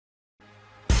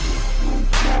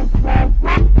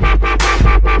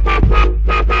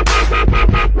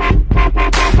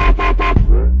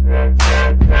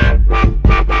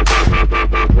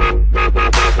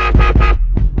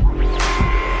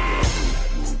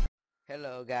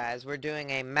Hello guys, we're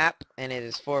doing a map and it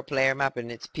is 4-player map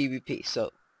and it's PvP. So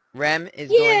Rem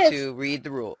is Yes. going to read the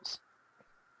rules.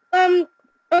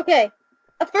 Okay.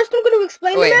 First I'm going to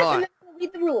explain Oh, wait, the map hold on. and then we'll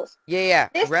read the rules. Yeah.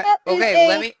 This map is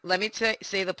Okay, let me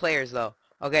say the players though.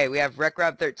 Okay, we have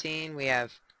RecRob13, we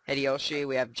have Hideyoshi,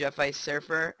 we have Jeff Ice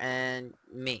Surfer, and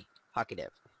me, hockedev.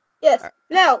 Yes.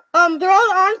 Now, they're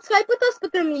all on Skype with us,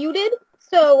 but they're muted,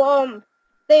 so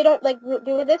they don't like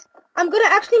do this. I'm gonna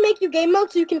actually make you game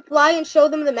mode so you can fly and show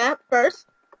them the map first.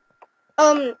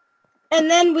 And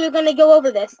then we're gonna go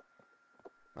over this.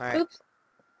 Alright. Oops.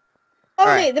 Okay,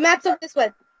 Alright. the map's up this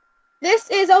way. This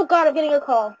is, oh god, I'm getting a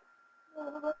call.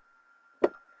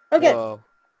 Okay. Whoa.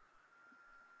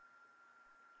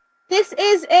 This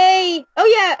is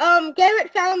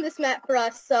Garrett found this map for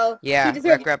us, so Yeah, he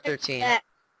deserves RecRob13.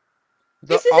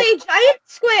 This is a giant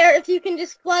square if you can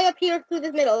just fly up here through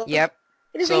the middle. Yep.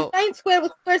 It is a giant square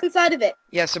with squares inside of it.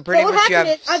 Yeah, so pretty much you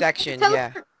have section,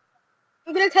 yeah.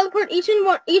 I'm going to teleport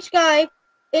each guy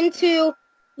into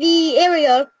the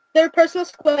area, their personal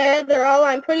square.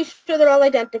 I'm pretty sure they're all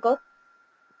identical.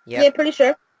 Yep. Yeah, pretty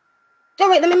sure. Oh,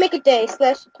 wait, let me make a day.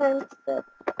 /times.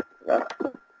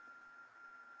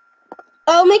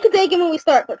 I'll make a day again when we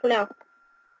start, but for now.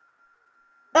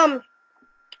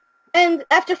 And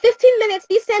after 15 minutes,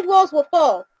 these sand walls will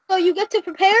fall. So you get to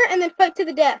prepare and then fight to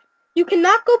the death. You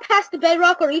cannot go past the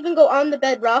bedrock or even go on the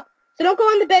bedrock. So don't go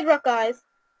on the bedrock, guys.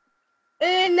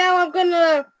 And now I'm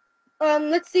gonna,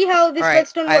 let's see how this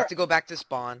redstone works. I have to go back to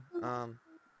spawn. Alright.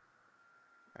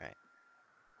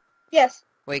 Yes.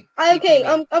 Wait. Okay,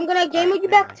 I'm gonna game you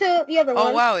back to the other one.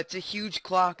 Oh wow, it's a huge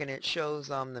clock and it shows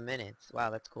the minutes. Wow,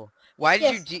 that's cool. Why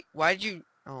did you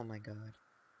oh my god.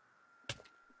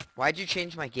 Why'd you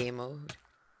change my game mode?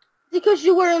 Because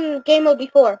you were in game mode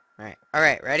before.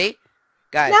 Alright, ready?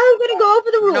 Guys. Now I'm gonna go over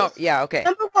the rules. No, yeah, okay.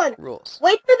 Number 1. Rules.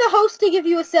 Wait for the host to give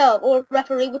you a cell, or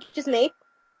referee, which is me.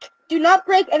 Do not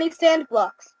break any sand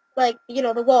blocks. Like, you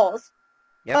know, the walls.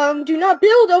 Yep. Do not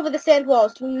build over the sand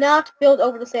walls. Do not build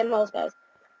over the sand walls, guys.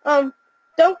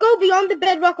 Don't go beyond the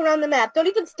bedrock around the map. Don't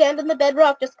even stand on the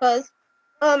bedrock just cause.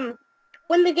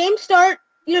 When the game starts,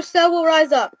 your cell will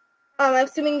rise up. I'm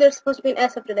assuming there's supposed to be an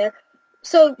S after there.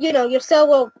 So, you know, your cell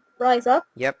will rise up.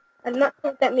 Yep. I'm not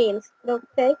sure what that means.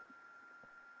 Okay?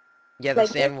 Yeah, the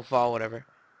sand will fall, whatever.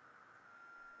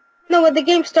 No, when the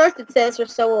game starts, it says your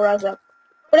cell will rise up.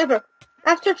 Whatever.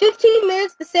 After 15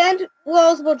 minutes, the sand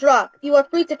walls will drop. You are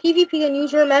free to PvP and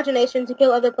use your imagination to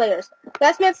kill other players.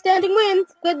 Last man standing wins.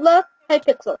 Good luck,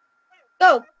 Hypixel.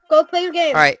 Go. Go play your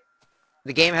game. Alright.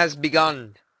 The game has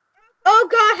begun. Oh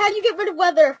god, how do you get rid of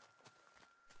weather?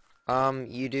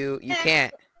 You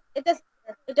can't. It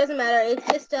doesn't matter. It's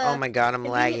just, oh my god, I'm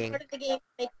lagging. Part of the game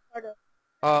make it harder.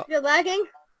 Oh. You're lagging?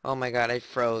 Oh my god, I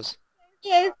froze.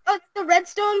 Yeah, it's the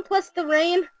redstone plus the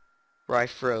rain. Bro, I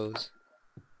froze.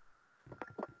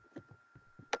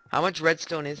 How much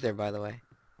redstone is there, by the way?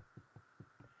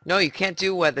 No, you can't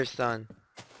do weather sun.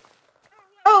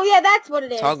 Oh yeah, that's what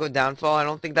it is. Toggle downfall? I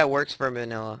don't think that works for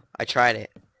vanilla. I tried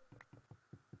it.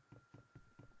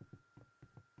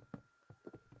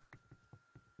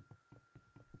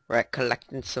 Right,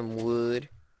 collecting some wood.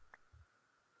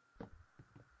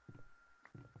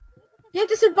 You have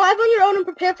to survive on your own and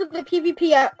prepare for the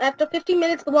PvP. After 15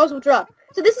 minutes, the walls will drop.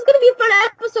 So this is going to be a fun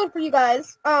episode for you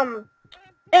guys.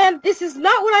 And this is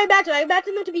not what I imagined. I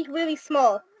imagined them to be really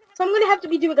small. So I'm going to have to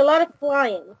be doing a lot of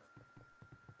flying.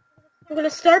 I'm going to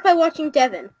start by watching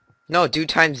Devin. No, do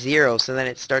times 0, so then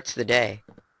it starts the day.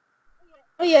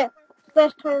 Oh yeah.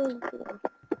 /time.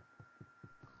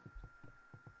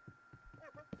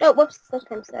 Oh, whoops.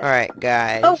 /time set. Alright,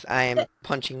 guys. Oh, I am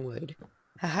punching wood.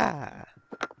 Haha.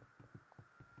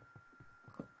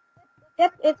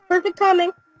 Yep, it's perfect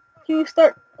timing to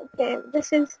start. Okay,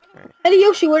 this is...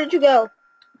 Hideyoshi, where did you go?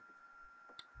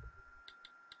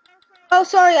 Oh,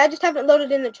 sorry, I just haven't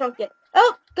loaded in the trunk yet.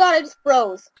 Oh, God, I just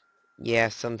froze. Yeah,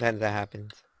 sometimes that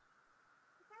happens.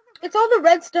 It's all the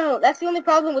redstone. That's the only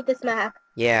problem with this map.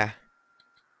 Yeah.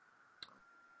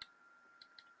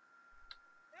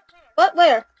 What?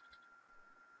 Where?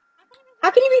 How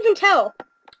can you even tell?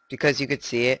 Because you could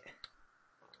see it.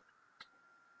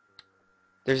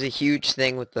 There's a huge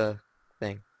thing with the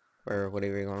thing. Or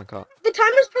whatever you want to call it. The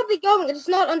timer's probably going. It's just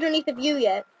not underneath the view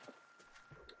yet.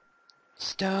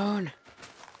 Stone.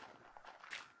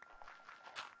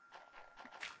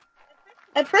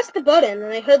 I pressed the button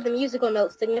and I heard the musical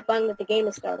notes signifying that the game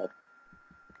has started.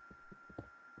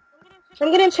 So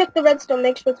I'm gonna check the redstone,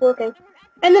 make sure it's working.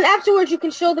 And then afterwards, you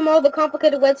can show them all the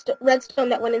complicated redstone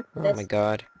that went into Oh this. my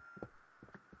god.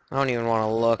 I don't even want to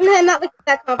look. Not like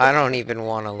that complicated. I don't even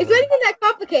want to look. It's not even that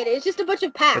complicated. It's just a bunch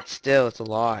of paths. But still, it's a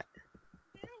lot.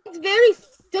 It's very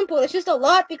simple. It's just a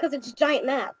lot because it's a giant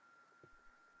map.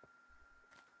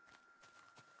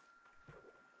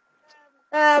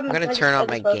 I'm gonna turn up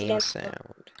my game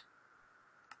sound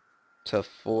to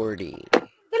 40. I'm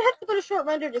gonna have to go to short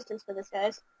render distance for this,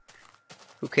 guys.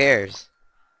 Who cares?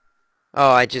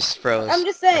 Oh, I just froze. I'm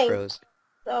just saying. I froze.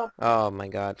 So. Oh my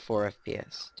god, 4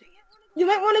 FPS. Dang it. You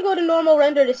might want to go to normal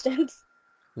render distance.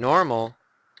 Normal?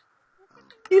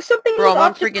 Do something. Bro,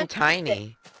 I'm freaking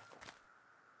tiny.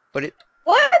 But it...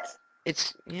 What?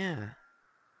 It's... yeah.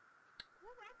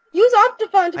 Use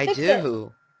Optifine to I fix it.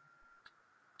 do.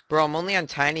 Bro, I'm only on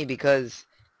tiny because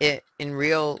it in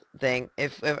real thing.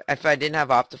 If I didn't have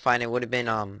Optifine, it would have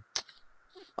been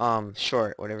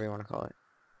short, whatever you want to call it.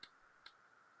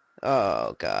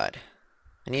 Oh god,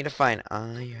 I need to find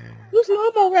iron. Use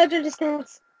normal render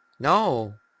distance.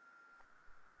 No,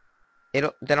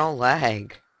 then I'll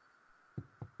lag.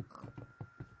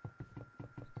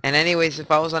 And anyways, if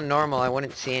I was on normal, I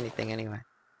wouldn't see anything anyway.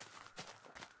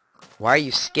 Why are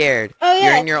you scared? Oh yeah.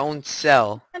 You're in your own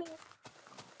cell.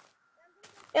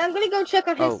 Yeah, I'm gonna go check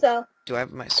on his cell. Do I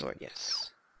have my sword?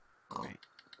 Yes. Alright.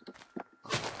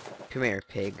 Come here,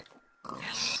 pig.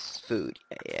 Yes. Food.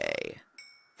 Yay.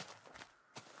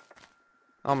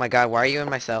 Oh my god, why are you in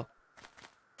my cell?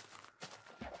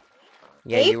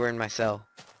 Yeah, Me? you were in my cell.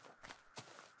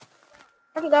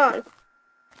 I'm gone.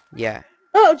 Yeah.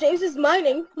 Oh, James is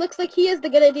mining. Looks like he has the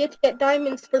good idea to get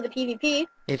diamonds for the PvP.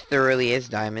 If there really is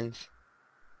diamonds.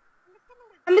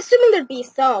 I'm assuming there'd be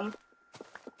some.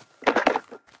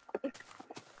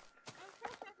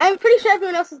 I'm pretty sure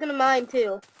everyone else is gonna mine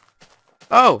too.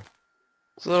 Oh!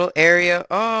 It's a little area.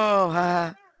 Oh,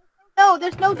 haha. No,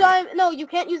 there's no diamond. No, you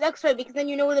can't use X-ray because then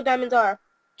you know where the diamonds are.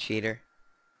 Cheater.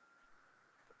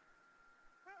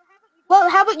 Well,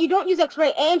 how about you don't use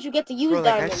X-ray and you get to use Bro,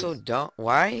 that diamonds? guy's so dumb.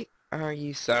 Why are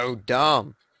you so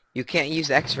dumb? You can't use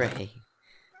X-ray.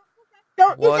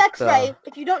 Don't use X-ray.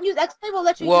 If you don't use X-ray, we'll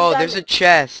let you use diamonds. Whoa, there's a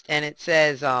chest and it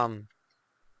says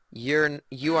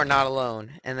you are not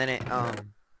alone, and then it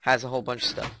has a whole bunch of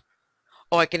stuff.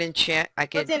 Oh, I can enchant. I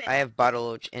have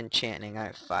bottle enchanting. I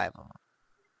have 5 of them.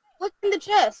 What's in the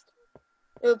chest?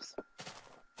 Oops.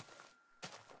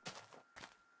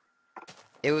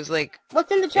 It was like...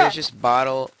 What's in the chest? It was just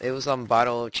bottle... It was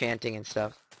bottle enchanting and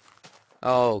stuff.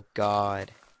 Oh,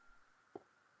 God.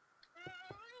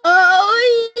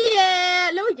 Oh,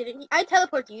 yeah! No, I didn't. I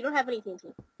teleported you. You don't have any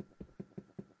TNT.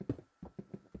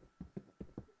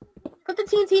 Put the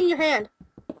TNT in your hand.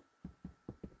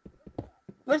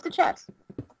 Where's the chest?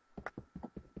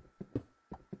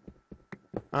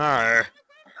 Arr.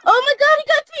 Oh my god,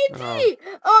 he got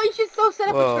TNT! Oh, you should so set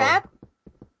up a trap.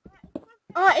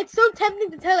 It's so tempting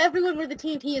to tell everyone where the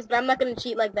TNT is, but I'm not gonna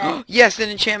cheat like that. Yes, an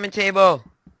enchantment table!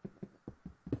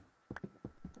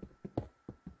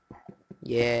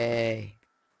 Yay.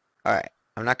 Alright,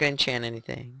 I'm not gonna enchant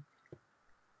anything.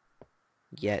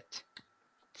 Yet.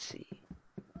 Let's see.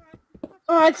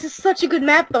 Oh, it's just such a good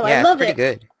map though, Yeah, I love it.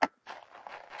 pretty good.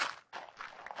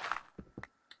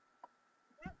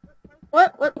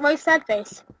 What, why sad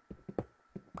face?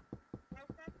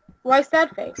 Why sad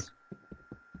face?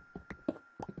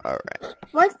 Alright.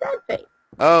 Why sad face?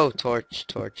 Oh, torch.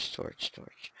 Set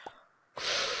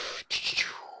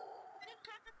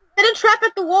a trap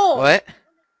at the wall. What?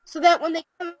 So that when they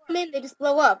come in, they just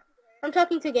blow up. I'm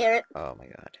talking to Garrett. Oh my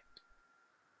god.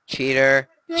 Cheater.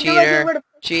 Cheater.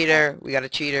 We got a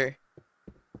cheater.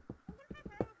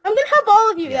 I'm gonna help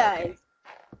all of you guys.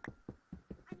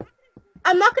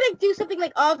 I'm not gonna do something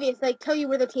like obvious, like tell you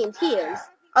where the TNT is.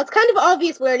 It's kind of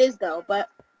obvious where it is though, but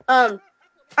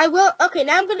I will. Okay,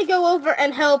 now I'm gonna go over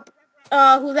and help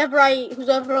who's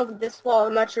over this wall.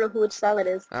 I'm not sure which cell it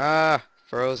is.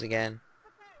 Froze again.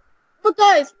 But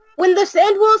guys, when the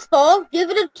sand walls fall,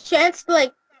 give it a chance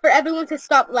to for everyone to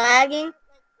stop lagging.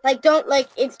 Don't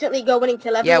instantly go in and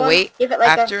kill everyone. Yeah, wait. Give it,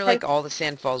 After all the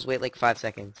sand falls, wait 5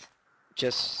 seconds.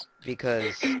 Just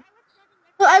because.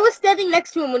 Well, I was standing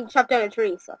next to him when he chopped down a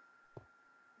tree, so.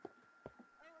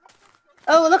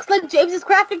 Oh, it looks like James is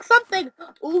crafting something.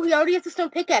 Ooh, he already has a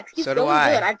stone pickaxe. He's so do going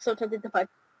I. good. I'm so tempted to fight.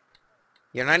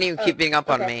 You're not even keeping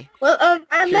up on me. Well,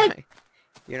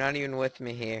 You're not even with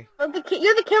me here. Well,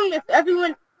 you're the camera.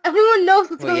 Everyone knows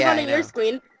what's going on I know. your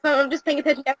screen, so I'm just paying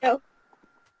attention now.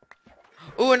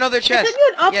 Ooh, another chest.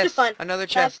 Yes, another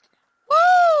chest.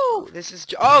 Woo! This is...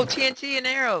 Oh, TNT and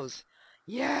arrows.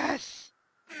 Yes.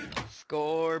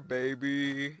 Score,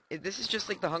 baby. This is just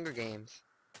like the Hunger Games.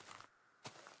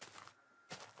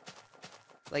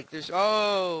 Like, there's...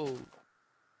 Oh!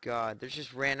 God, there's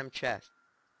just random chests.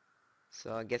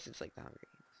 So I guess it's like the Hunger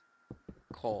Games.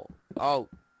 Coal. Oh!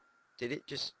 Did it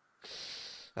just...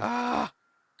 Ah!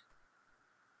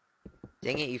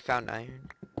 Dang it, you found iron.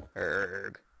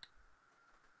 Erg.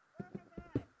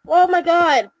 Oh my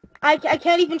god! I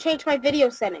can't even change my video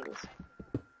settings.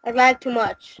 I lag too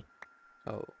much.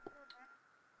 Oh.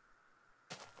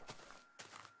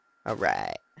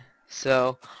 Alright.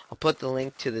 So, I'll put the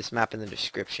link to this map in the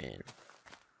description.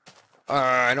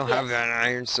 I don't have an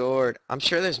iron sword. I'm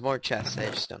sure there's more chests, I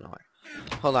just don't know where.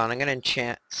 Hold on, I'm gonna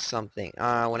enchant something.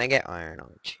 When I get iron, I'll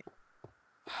enchant.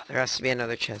 There has to be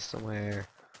another chest somewhere.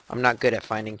 I'm not good at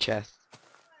finding chests.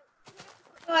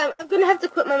 I'm gonna have to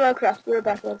quit my Minecraft. We're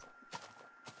back.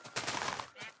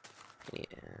 Yeah.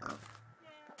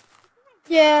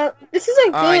 Yeah, this is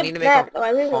a good I need to make map, a though. I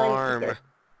really farm. like it.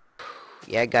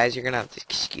 Yeah, guys, you're gonna have to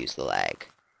excuse the lag.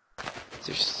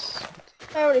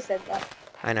 I already said that.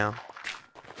 I know.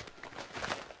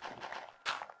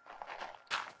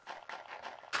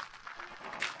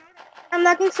 I'm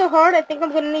lagging so hard, I think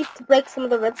I'm gonna need to break some of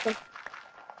the redstone.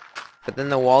 But then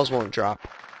the walls won't drop.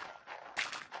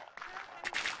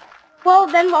 Well,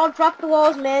 then I'll drop the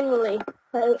walls manually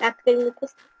by activating the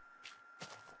piston.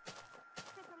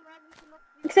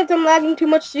 Except I'm lagging too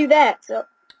much to do that, so...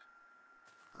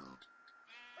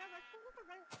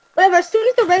 Whatever, as soon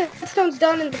as the redstone's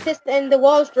done and the piston and the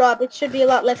walls drop, it should be a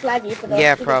lot less laggy for the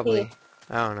Yeah, PvP. probably.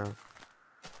 I don't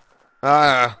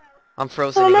know. I'm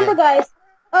frozen So remember, again.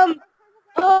 guys,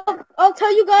 I'll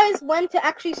tell you guys when to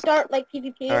actually start, like,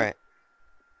 PvP. Alright.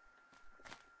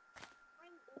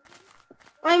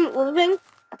 I'm Irving.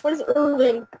 What is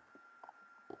Irving?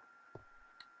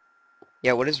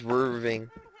 Yeah, what is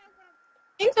Irving?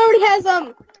 James already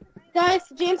has, guys,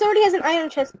 James already has an iron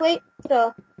chest plate,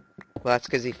 so... Well, that's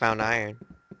because he found iron.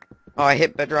 Oh, I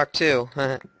hit bedrock too.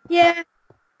 Yeah.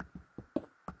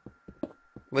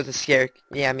 With the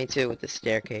yeah, me too, with the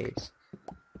staircase.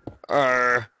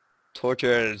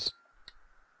 Torches.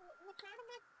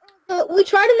 We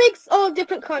try to make all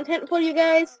different content for you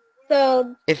guys,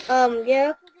 so,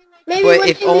 yeah. Maybe But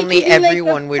if only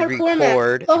everyone would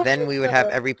record, format. then we would have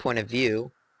every point of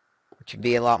view, which would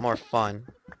be a lot more fun.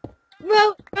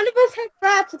 Well, none of us have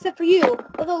traps except for you.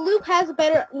 Although Luke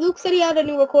said he had a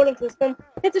new recording system.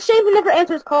 It's a shame he never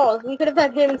answers calls. We could have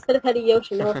had him instead of had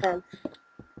Yoshi, no offense.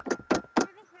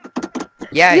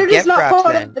 Yeah, You're get just not fraps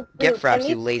part then. of the group. Get fraps,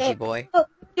 you lazy boy. So,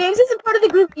 James isn't part of the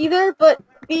group either, but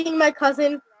being my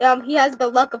cousin, he has the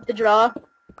luck of the draw.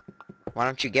 Why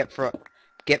don't you get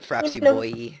fraps, you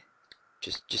boy?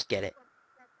 Just get it.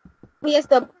 He has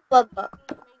the blood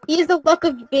luck. He has the luck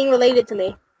of being related to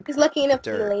me. He's lucky enough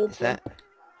to be related to me.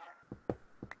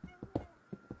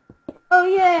 Oh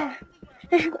yeah.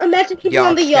 Imagine people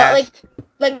on the yacht,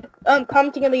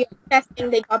 commenting on the yacht saying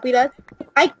they copied us.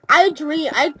 I'd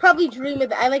probably dream of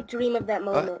that. I dream of that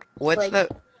moment. What's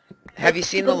have you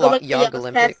seen the Yacht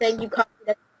Olympics? Saying you copied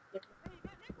us.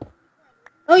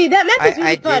 Oh yeah, that map is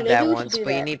really fun. I did that once,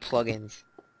 but you need plugins.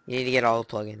 You need to get all the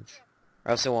plugins,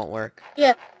 or else it won't work.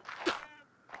 Yeah.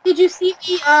 Did you see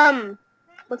the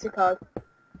what's it called?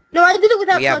 No, I did it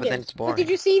without plugins. But then it's boring. But did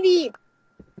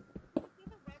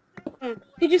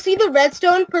you see the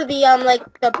redstone for the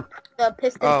the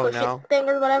piston push it thing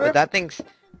or whatever? But that thing's...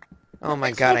 Oh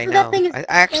my god, I know. I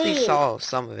actually saw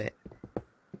some of it.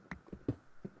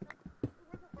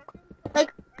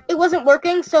 It wasn't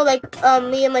working, so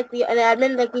me and an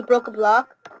admin we broke a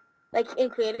block in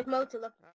creative mode to look